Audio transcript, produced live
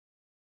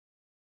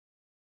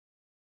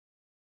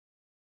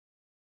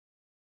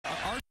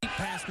our deep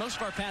pass, most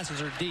of our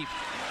passes are deep,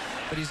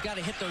 but he's got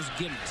to hit those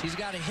gimmies. He's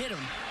got to hit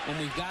them when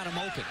we've got him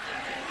open.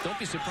 Don't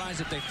be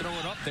surprised if they throw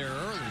it up there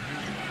early.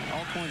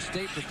 Alcorn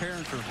State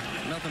preparing for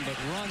nothing but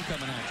run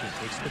coming at you.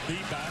 It's the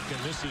beatback,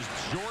 and this is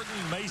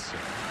Jordan Mason.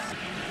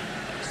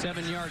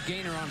 7-yard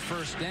gainer on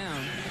first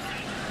down.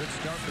 Good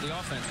start for the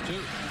offense,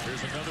 too.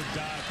 Here's another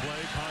dive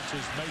play.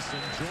 Ponches Mason,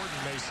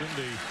 Jordan Mason,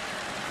 the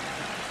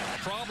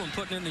problem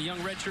putting in the young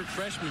redshirt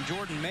freshman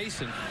Jordan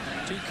Mason.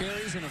 2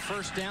 carries and a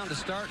first down to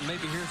start, and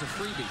maybe here's a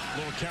freebie.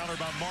 Little counter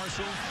by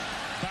Marshall.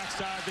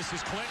 Backside, this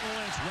is Clinton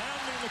Lynch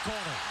rounding the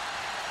corner.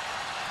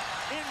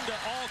 Into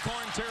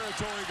Alcorn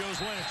territory goes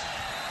Lynch.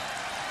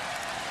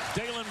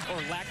 Dalen,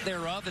 or lack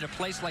thereof, at a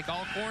place like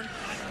Alcorn,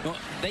 well,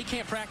 they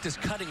can't practice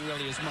cutting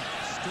really as much.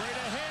 Straight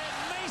ahead,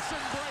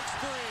 Mason breaks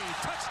free.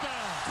 Touchdown.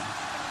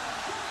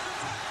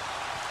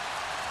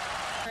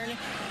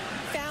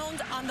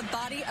 Found on the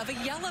body of a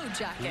Yellow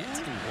Jacket.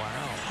 Ooh,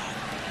 wow.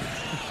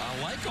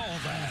 I like all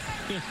that.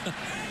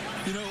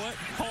 You know what?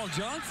 Paul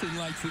Johnson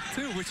likes it,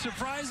 too, which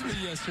surprised me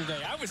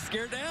yesterday. I was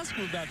scared to ask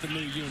him about the new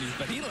unis,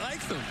 but he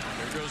likes them.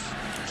 There goes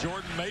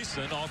Jordan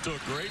Mason off to a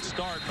great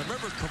start.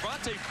 Remember,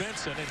 Cavante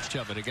Benson and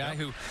Chubbett, a guy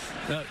who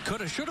could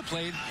have, should have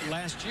played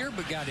last year,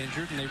 but got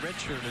injured, and they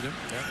redshirted him.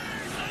 Yep.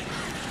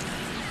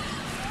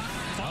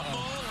 Fumble,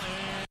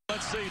 and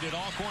let's see, did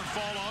Alcorn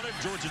fall on it?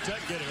 Georgia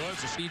Tech get it.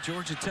 See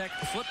Georgia Tech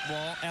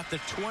football at the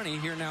 20.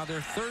 Here now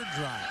their third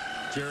drive.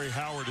 Jerry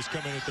Howard is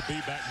coming at the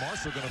beatback.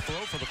 Marshall going to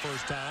throw for the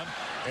first time.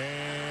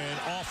 And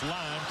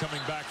offline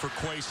coming back for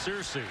Quay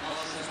Searcy.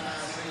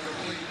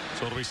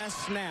 So it'll be a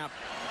snap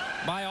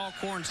by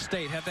Alcorn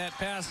State. Had that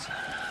pass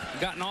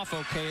gotten off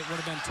okay, it would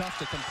have been tough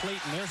to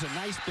complete. And there's a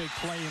nice big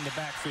play in the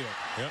backfield.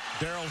 Yep,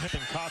 Darrell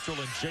Hippen Cottrell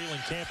and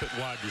Jalen Camp at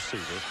wide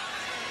receiver.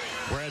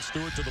 Brad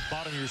Stewart to the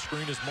bottom of your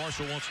screen as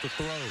Marshall wants to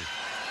throw.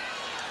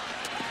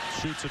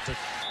 Shoots it to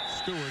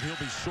Stewart.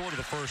 He'll be short of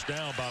the first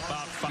down by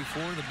about 5.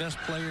 Before the best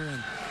player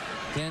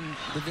in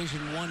Division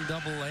I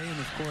AA, and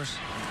of course,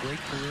 great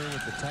career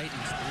with the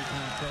Titans,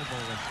 3-time Pro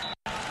Bowler.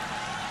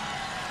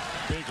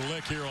 Big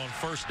lick here on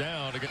first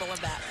down. I love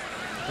that.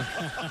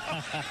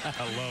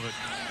 I love it.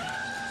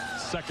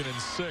 2nd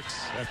and 6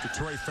 after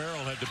Trey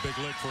Farrell had the big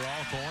lick for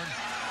Alcorn.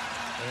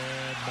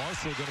 And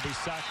Marshall going to be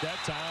sacked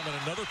that time, and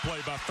another play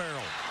by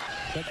Farrell.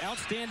 But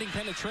outstanding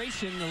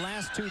penetration in the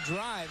last 2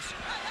 drives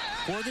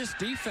for this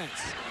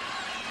defense.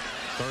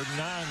 3rd and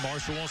 9.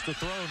 Marshall wants to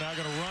throw. Now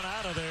going to run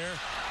out of there.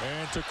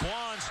 And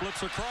Taquan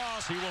slips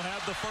across. He will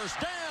have the first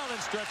down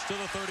and stretch to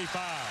the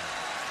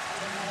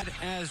 35.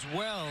 As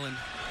well. And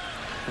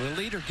the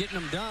leader getting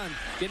it done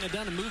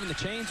and moving the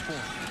chains for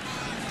him.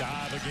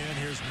 Dive again.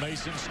 Here's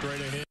Mason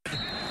straight ahead.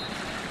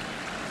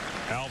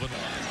 Alvin.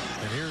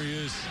 And here he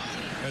is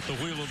at the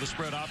wheel of the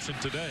spread option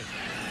today.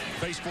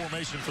 Base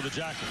formation for the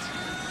Jackets.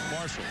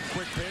 Marshall.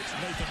 Quick pitch.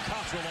 Nathan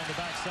Cottrell on the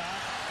backside.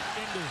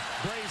 Into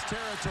Braves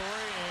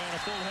territory and a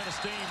full head of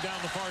steam down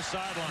the far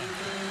sideline.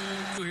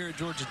 Here at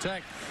Georgia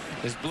Tech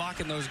is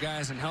blocking those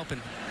guys and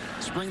helping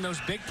spring those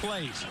big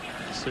plays.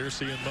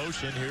 Searcy in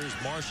motion. Here's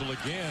Marshall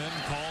again.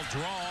 Called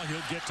draw.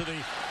 He'll get to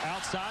the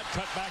outside.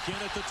 Cut back in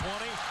at the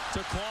 20.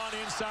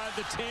 Taquan inside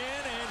the 10.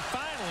 And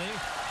finally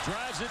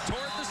drives it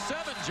toward the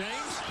 7,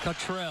 James.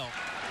 Cottrell.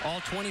 All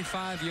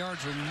 25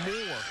 yards or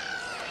more.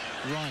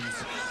 Runs,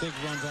 big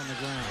runs on the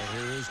ground. And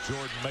here is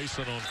Jordan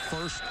Mason on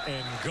 1st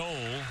and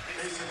goal.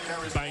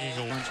 Banging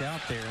a bunch out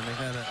there, and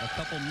they've had a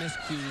couple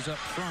miscues up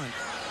front.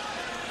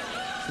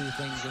 See if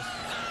they can just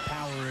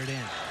power it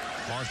in.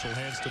 Marshall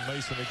hands to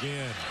Mason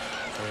again.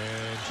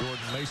 And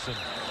Jordan Mason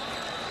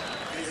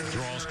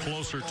draws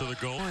closer to the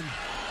goal.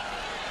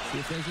 See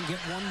if they can get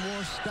one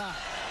more stop.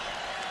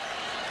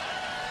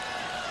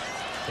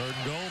 3rd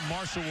and goal.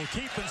 Marshall will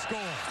keep and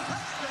score.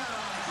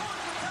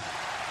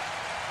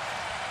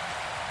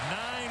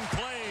 9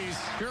 plays.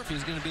 Sure if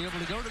he's going to be able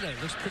to go today.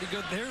 Looks pretty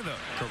good there, though.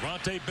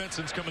 Cavante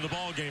Benson's coming to the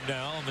ball game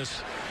now on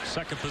this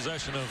 2nd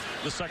possession of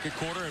the 2nd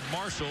quarter, and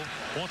Marshall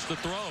wants to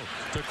throw.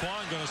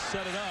 Taquan going to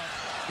set it up.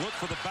 Look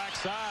for the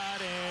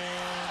backside,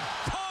 and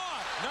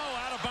caught! No,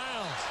 out of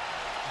bounds.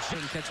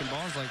 Catching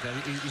balls like that.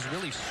 He's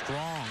really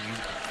strong. He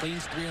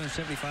cleans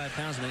 375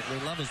 pounds, and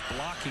they love his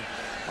blocking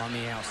on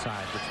the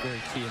outside. That's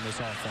very key in this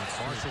offense.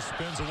 Marshall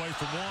spins away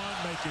from 1,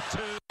 make it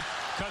 2.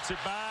 Cuts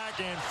it back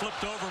and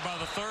flipped over by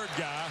the 3rd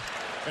guy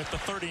at the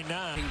 39.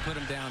 He can put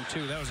him down,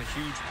 too. That was a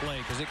huge play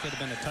because it could have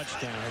been a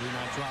touchdown had he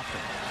not dropped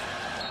it.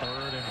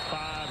 3rd and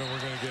 5, and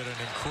we're going to get an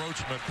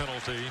encroachment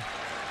penalty,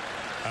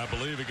 I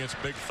believe, against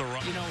Big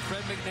Theron. You know,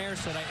 Fred McNair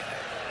said,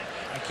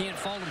 I can't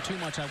fault him too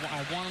much. I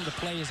want him to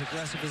play as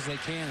aggressive as they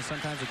can, and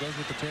sometimes it goes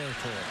with the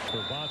territory.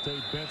 Cavante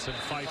Benson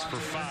fights for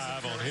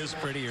 5 on his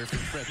prettier for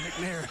Fred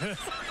McNair.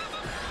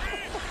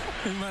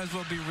 He might as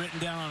well be written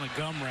down on a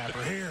gum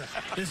wrapper. Here,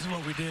 this is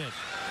what we did.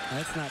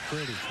 That's not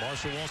pretty.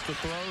 Marshall wants to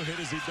throw, hit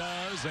as he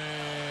does,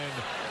 and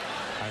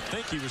I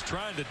think he was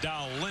trying to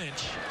dial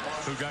Lynch,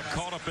 who got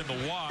caught up in the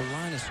wall. The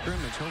line of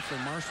scrimmage, hopefully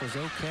Marshall's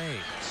okay.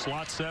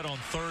 Slot set on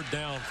 3rd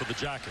down for the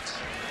Jackets.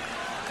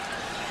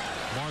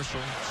 Marshall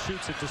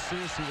shoots it to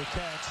Searcy to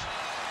catch.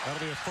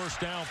 That'll be a first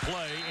down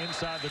play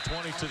inside the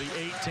 20 to the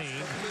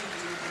 18. A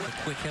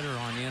quick hitter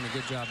on you, and a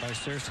good job by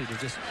Searcy to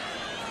just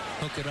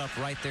hook it up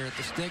right there at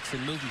the sticks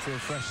and move him for a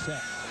fresh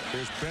set.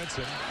 Here's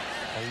Benson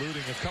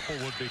eluding a couple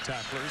would-be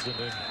tacklers and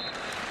then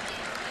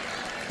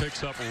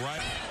picks up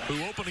right.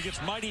 Who opened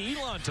against mighty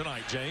Elon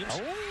tonight, James?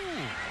 Oh,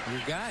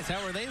 you guys,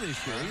 how are they this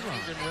year? Elon.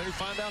 We're getting ready to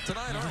find out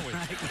tonight, aren't we?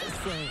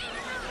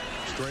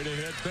 Straight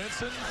ahead,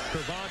 Benson.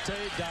 Cravante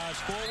dives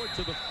forward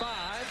to the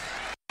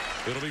 5.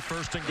 It'll be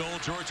first and goal,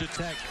 Georgia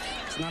Tech.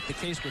 It's not the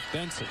case with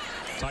Benson.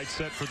 Tight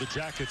set for the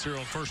Jackets here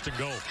on first and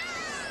goal.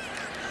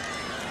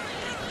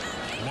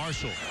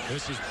 Marshall,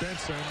 this is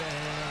Benson,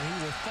 and he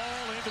will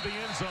fall into the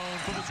end zone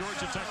for the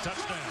Georgia Tech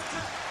touchdown.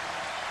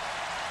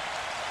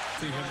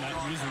 See him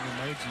not using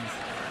emojis.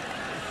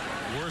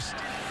 Worst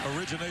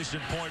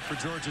origination point for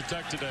Georgia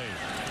Tech today.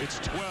 It's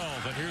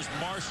 12, and here's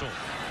Marshall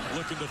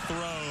looking to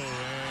throw,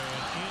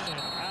 and in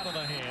and out of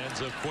the hands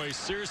of Quay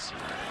Searcy.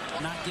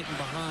 Not getting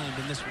behind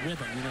in this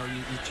rhythm. You know,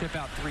 you chip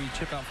out 3,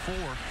 chip out 4.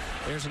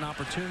 There's an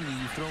opportunity.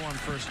 You throw on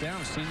first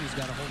down. Senior's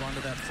got to hold on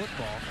to that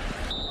football.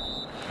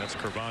 That's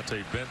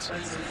Cravante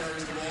Benson.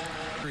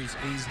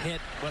 He's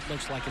hit what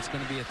looks like it's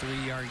going to be a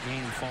 3-yard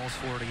gain. He falls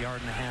forward 1.5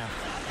 yards.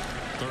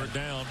 Third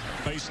down,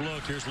 base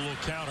look. Here's a little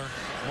counter.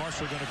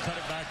 Marshall going to cut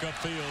it back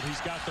upfield.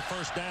 He's got the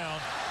first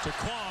down.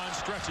 Taquan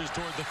stretches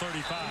toward the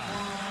 35.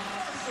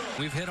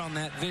 We've hit on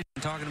that vision,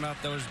 talking about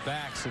those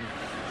backs, and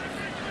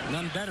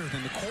none better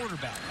than the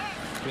quarterback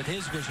with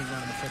his vision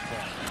running the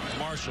football.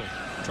 Marshall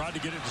tried to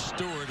get it to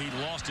Stewart. He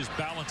lost his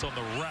balance on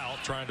the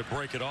route, trying to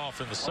break it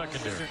off in the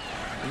secondary.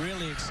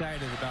 Really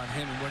excited about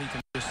him and what he can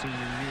do his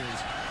senior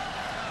years.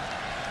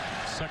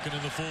 Second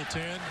in the full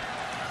 10.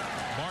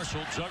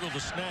 Marshall juggled the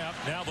snap.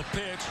 Now the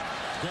pitch.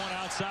 Going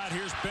outside.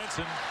 Here's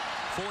Benson.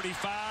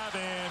 45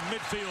 and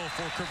midfield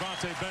for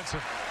Cravante Benson.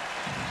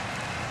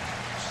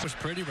 It was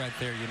pretty right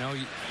there, you know.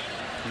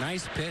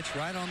 Nice pitch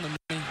right on the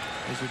money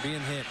as you're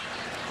being hit.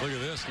 Look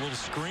at this. Little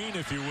screen,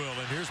 if you will.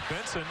 And here's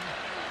Benson.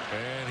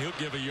 And he'll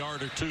give a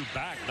yard or 2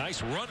 back.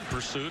 Nice run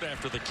pursuit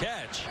after the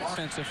catch.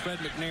 Offensive Fred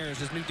McNair is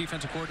his new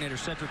defensive coordinator,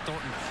 Cedric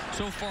Thornton.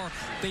 So far,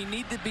 they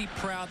need to be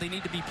proud. They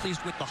need to be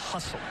pleased with the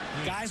hustle.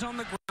 Guys on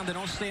the ground, they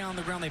don't stay on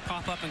the ground. They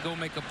pop up and go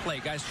make a play.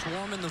 Guys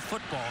swarming the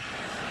football.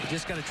 You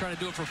just got to try to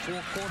do it for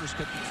 4 quarters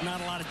because it's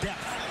not a lot of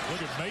depth.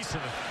 Look at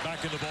Mason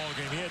back in the ball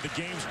game. He had the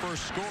game's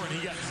first score, and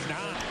he got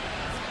 9.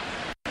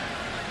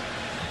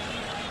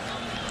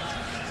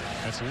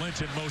 That's Lynch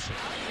in motion.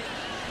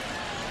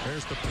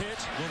 There's the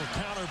pitch. Little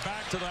counter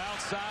back to the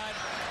outside.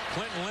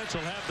 Clinton Lynch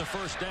will have the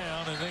first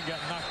down and then got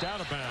knocked out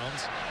of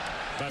bounds.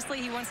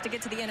 Obviously, he wants to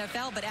get to the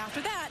NFL, but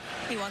after that,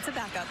 he wants a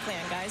backup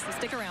plan, guys. So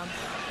stick around.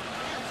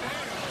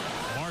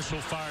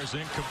 Marshall fires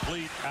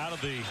incomplete out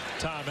of the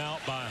timeout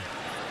by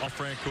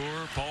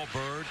Francoeur, Paul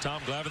Bird,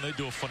 Tom Glavin. They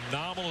do a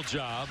phenomenal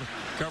job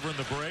covering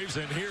the Braves.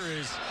 And here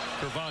is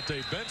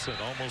Cravante Benson,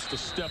 almost a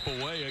step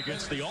away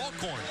against the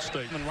Alcorn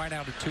State. Right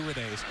out of 2 of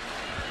these.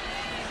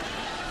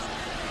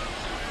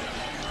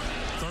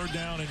 Third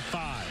down and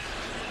 5.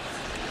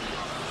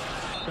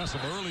 Got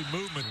some early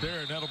movement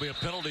there, and that'll be a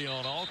penalty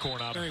on Alcorn.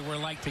 We're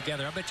like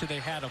together. I bet you they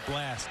had a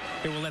blast.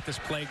 They will let this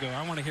play go.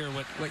 I want to hear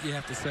what you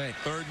have to say.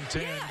 Third and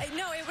 10. Yeah,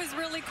 no, it was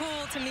really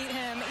cool to meet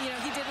him. You know,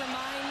 he did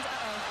remind.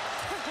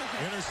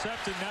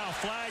 Intercepted now.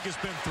 Flag has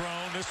been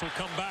thrown. This will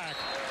come back.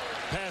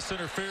 Pass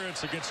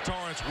interference against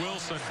Torrance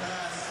Wilson.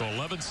 So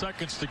 11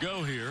 seconds to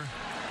go here.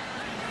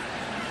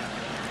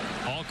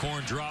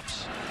 Alcorn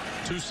drops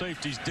 2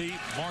 safeties deep.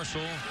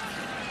 Marshall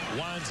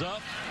winds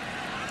up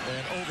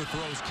and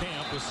overthrows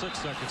Camp with 6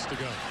 seconds to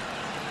go.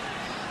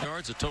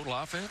 Yards of total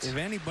offense. If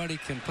anybody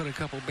can put a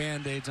couple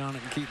Band-Aids on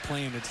it and keep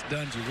playing, it's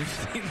Dungy. We've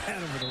seen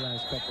that over the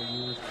last couple of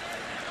years.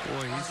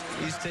 Boy,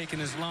 he's taking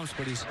his lumps,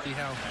 but he's see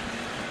how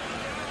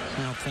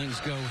things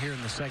go here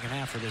in the second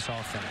half of this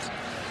offense.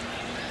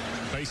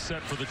 Base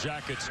set for the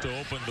Jackets to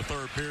open the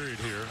third period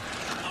here.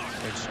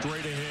 And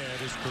straight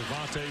ahead is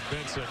Cravante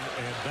Benson,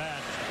 and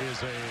that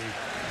is a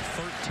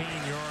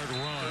 13-yard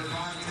run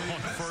on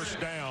first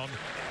down.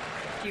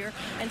 Here.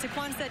 And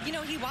Taquan said, you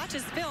know, he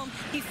watches film.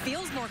 He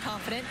feels more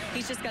confident.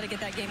 He's just got to get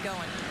that game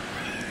going.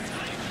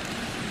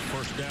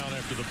 First down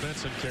after the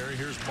Benson carry.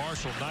 Here's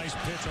Marshall. Nice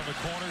pitch on the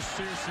corner.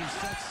 Searcy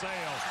sets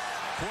sail.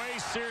 Quay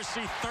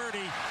Searcy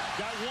 30.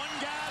 Got one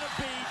guy to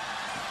beat,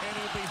 and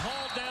he'll be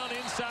hauled down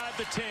inside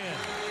the 10.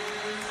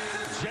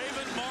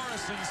 Javen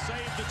Morrison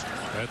saved the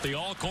at the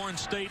Alcorn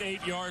State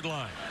 8-yard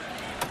line.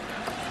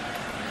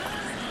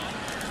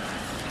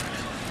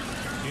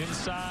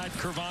 Inside,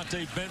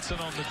 Cravante Benson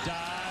on the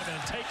dive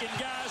and taking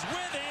guys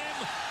with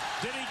him.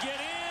 Did he get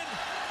in?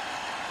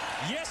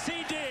 Yes,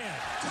 he did.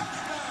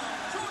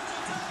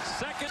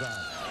 Second.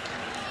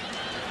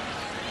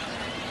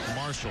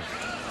 Marshall.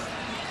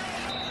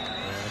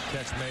 And a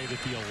catch made at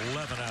the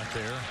 11 out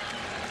there.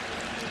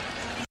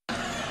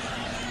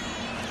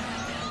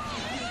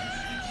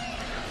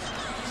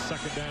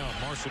 Second down.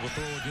 Marshall will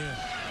throw again.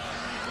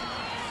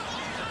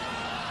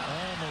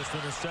 Almost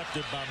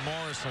intercepted by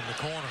Morris in the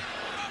corner.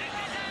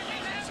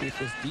 See if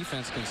this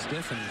defense can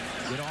stiff and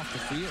get off the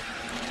field.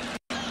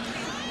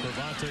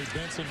 Devontae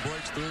Benson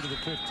breaks through to the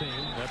 15.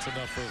 That's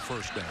enough for a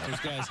first down. Those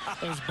guys,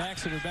 those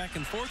backs that are back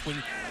and forth,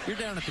 when you're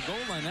down at the goal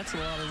line, that's a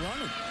lot of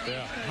running.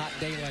 Yeah. Hot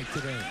day like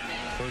today.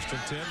 1st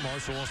and 10.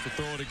 Marshall wants to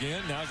throw it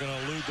again. Now going to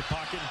elude the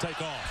pocket and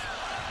take off.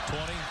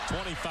 20,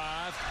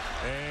 25,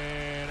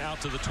 and out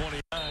to the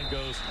 29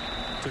 goes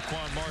to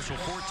Quan Marshall.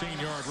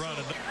 14-yard run.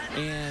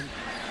 And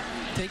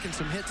taking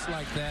some hits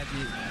like that,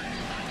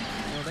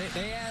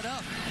 they add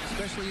up,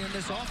 especially in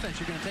this offense.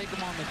 You're going to take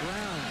them on the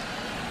ground.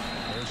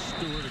 There's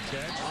Stewart a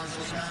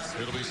catch.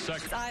 It'll be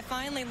second. I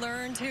finally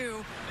learned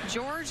who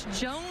George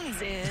Jones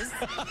is,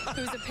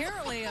 who's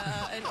apparently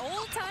an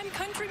old-time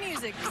country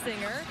music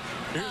singer.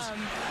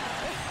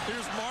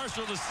 Here's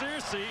Marshall to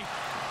Searcy,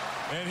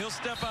 and he'll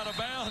step out of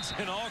bounds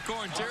in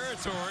Alcorn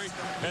territory.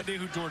 That knew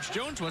who George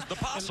Jones was. The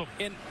possum.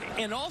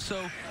 And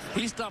also,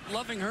 he stopped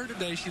loving her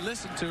today. She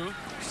listened to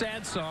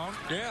sad song.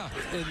 Yeah.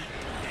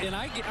 And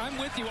I'm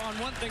with you on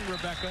one thing,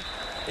 Rebecca,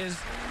 is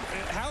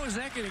how is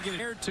that going to get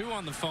aired too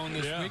on the phone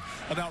this week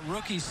about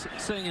rookies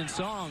singing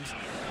songs?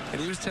 And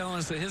he was telling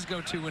us that his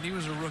go-to when he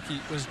was a rookie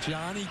was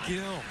Johnny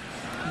Gill.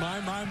 My.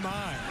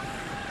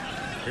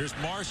 Here's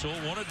Marshall,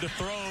 wanted to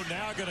throw,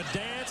 now going to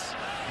dance.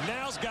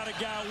 Now's got a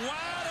guy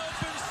wide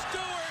open.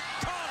 Stewart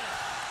caught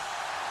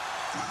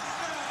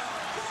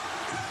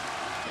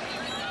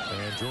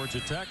it. And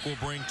Georgia Tech will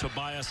bring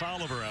Tobias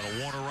Oliver out of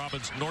Warner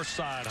Robins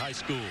Northside High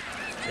School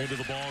into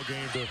the ball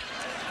game to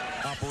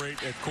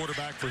operate at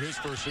quarterback for his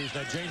first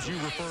season. Now, James, you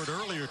referred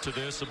earlier to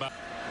this about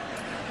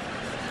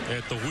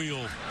at the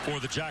wheel for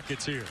the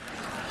Jackets here.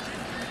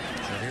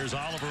 And here's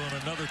Oliver on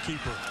another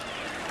keeper.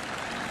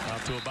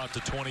 Out to about the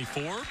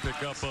 24.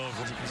 Pickup of.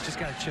 He's just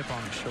got a chip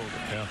on his shoulder.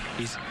 Yeah.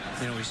 He's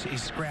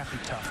scrappy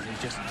tough. He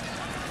just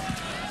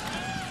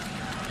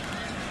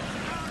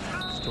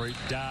straight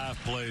dive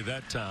play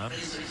that time.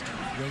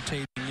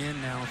 Rotating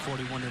in now,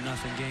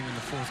 41-0 game in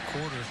the 4th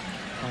quarter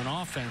on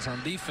offense.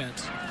 On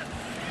defense,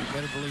 you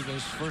better believe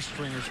those first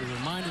stringers are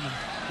reminding him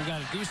we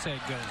got a goose egg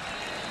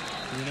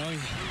going.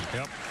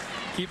 Yep.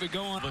 Keep it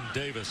going.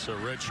 Davis, a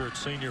redshirt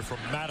senior from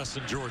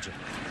Madison, Georgia.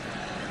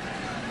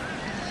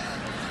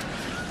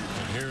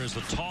 And here is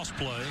the toss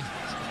play,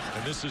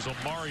 and this is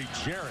Amari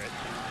Jarrett.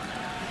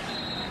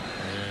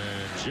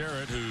 And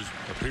Jarrett, who's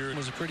appeared,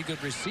 was a pretty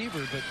good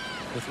receiver, but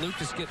with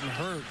Lucas getting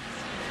hurt,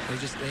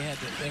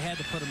 they had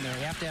to put him there.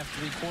 You have to have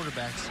 3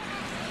 quarterbacks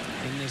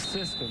in this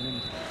system.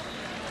 And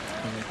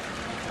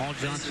Paul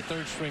Johnson,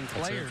 3rd-string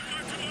player.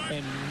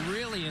 And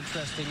really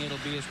interesting it'll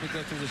be as we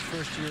go through this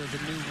first year of the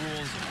new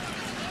rules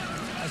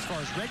as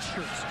far as red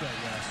shirts go,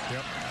 Wes.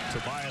 Yep.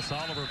 Tobias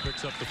Oliver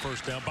picks up the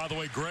first down. By the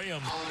way,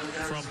 Graham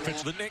from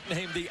Fitch, the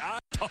nickname the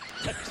iPod.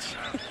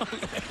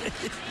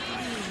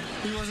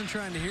 He wasn't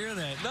trying to hear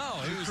that. No,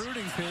 he was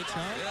recruiting pitch,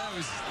 huh? Yeah, he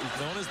was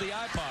known as the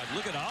iPod.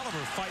 Look at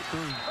Oliver fight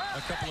through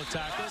a couple of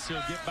tackles.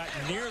 He'll get back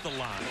near the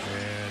line.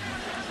 And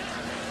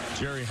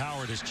Jerry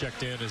Howard has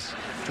checked in as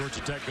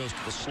Georgia Tech goes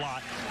to the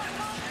slot.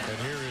 And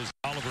here is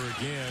Oliver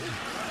again.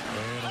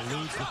 And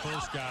eludes the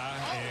first guy.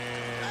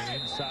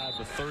 And inside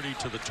the 30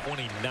 to the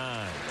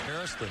 29.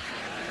 Harris, the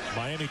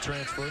Miami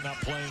transfer, not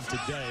playing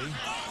today.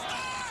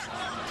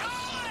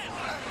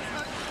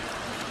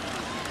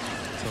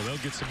 So they'll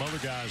get some other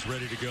guys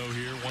ready to go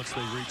here once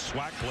they reach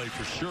SWAC play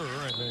for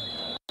sure. And then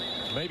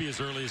maybe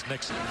as early as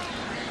next.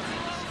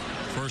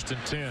 1st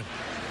and 10.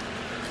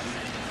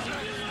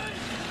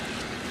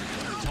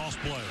 Toss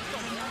play.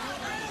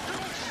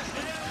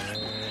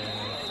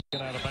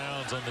 And out of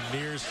bounds on the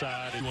near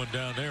side. One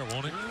down there,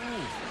 won't it?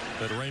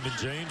 That Raymond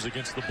James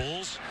against the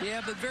Bulls.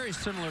 Yeah, but very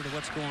similar to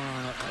what's going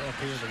on up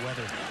here, the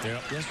weather.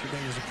 Yep.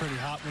 Yesterday was a pretty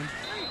hot one.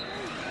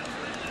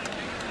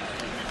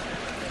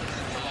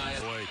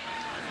 Boy,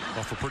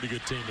 off a pretty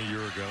good team a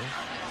year ago.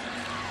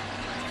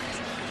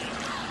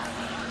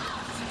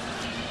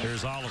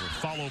 Here's Oliver.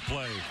 Follow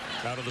play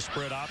out of the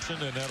spread option,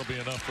 and that'll be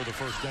enough for the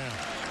first down.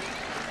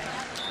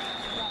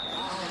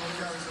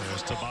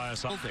 There's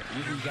Tobias.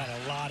 You got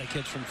a lot of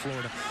kids from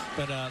Florida,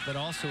 but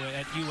also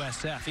at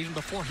USF. Even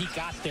before he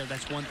got there,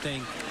 that's one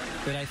thing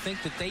that I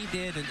think that they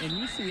did and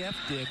UCF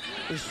did.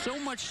 There's so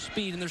much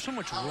speed and there's so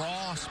much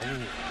raw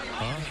speed.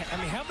 I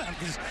mean, how about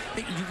this?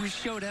 We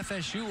showed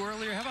FSU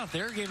earlier. How about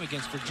their game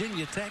against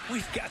Virginia Tech?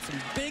 We've got some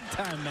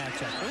big-time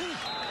matchups.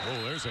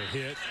 Oh, there's a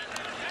hit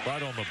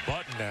right on the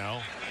button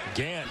now.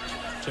 Gant.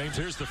 James,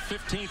 here's the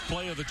 15th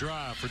play of the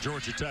drive for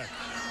Georgia Tech.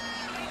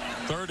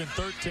 3rd and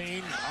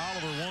 13.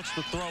 Oliver wants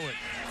to throw it.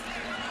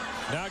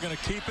 Now going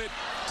to keep it.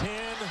 10,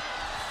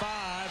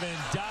 5, and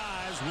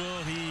dives.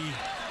 Will he?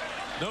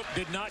 Nope,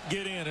 did not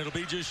get in. It'll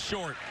be just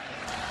short.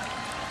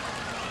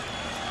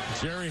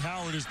 Jerry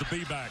Howard is the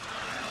B-back.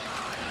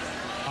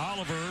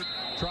 Oliver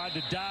tried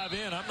to dive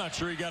in. I'm not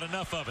sure he got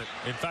enough of it.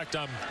 In fact,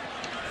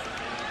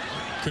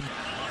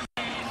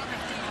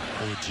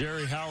 with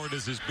Jerry Howard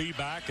as his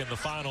B-back, and the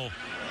final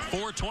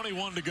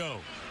 4:21 to go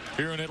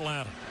here in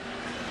Atlanta.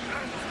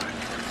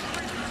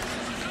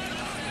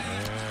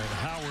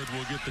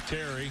 Will get the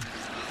carry,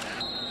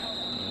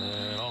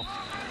 and I'll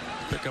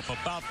pick up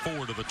about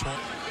 4 to the 20.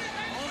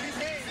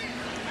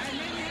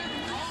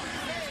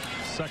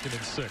 2nd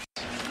and 6.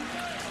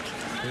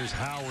 Here's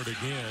Howard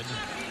again.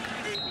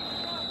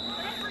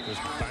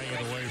 Just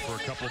banging away for a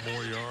couple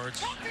more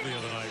yards the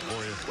other night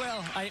for you.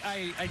 Well,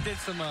 I did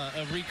some a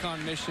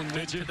recon mission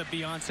to the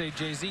Beyonce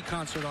Jay-Z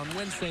concert on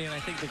Wednesday, and I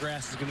think the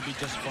grass is going to be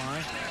just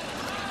fine.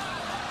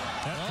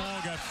 That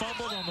ball got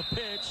fumbled on the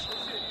pitch.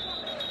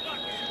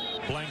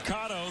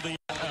 Blancato, the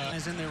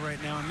is in there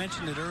right now. I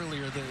mentioned it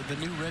earlier, the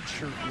new red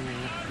shirt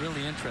rule,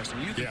 really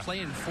interesting. You can play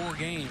in 4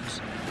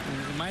 games.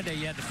 In my day,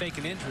 you had to fake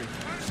an injury.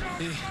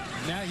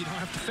 Now you don't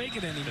have to fake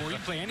it anymore. You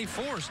can play any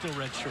 4, still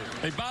red shirt.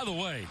 Hey, by the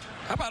way,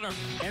 how about our...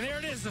 And there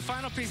it is, the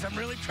final piece. I'm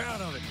really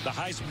proud of it. The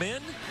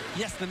Heisman?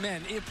 Yes, the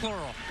men,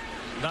 plural.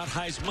 Not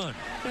Heisman.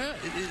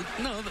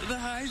 No, the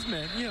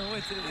Heisman. You know,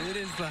 it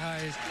is the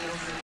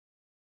Heisman.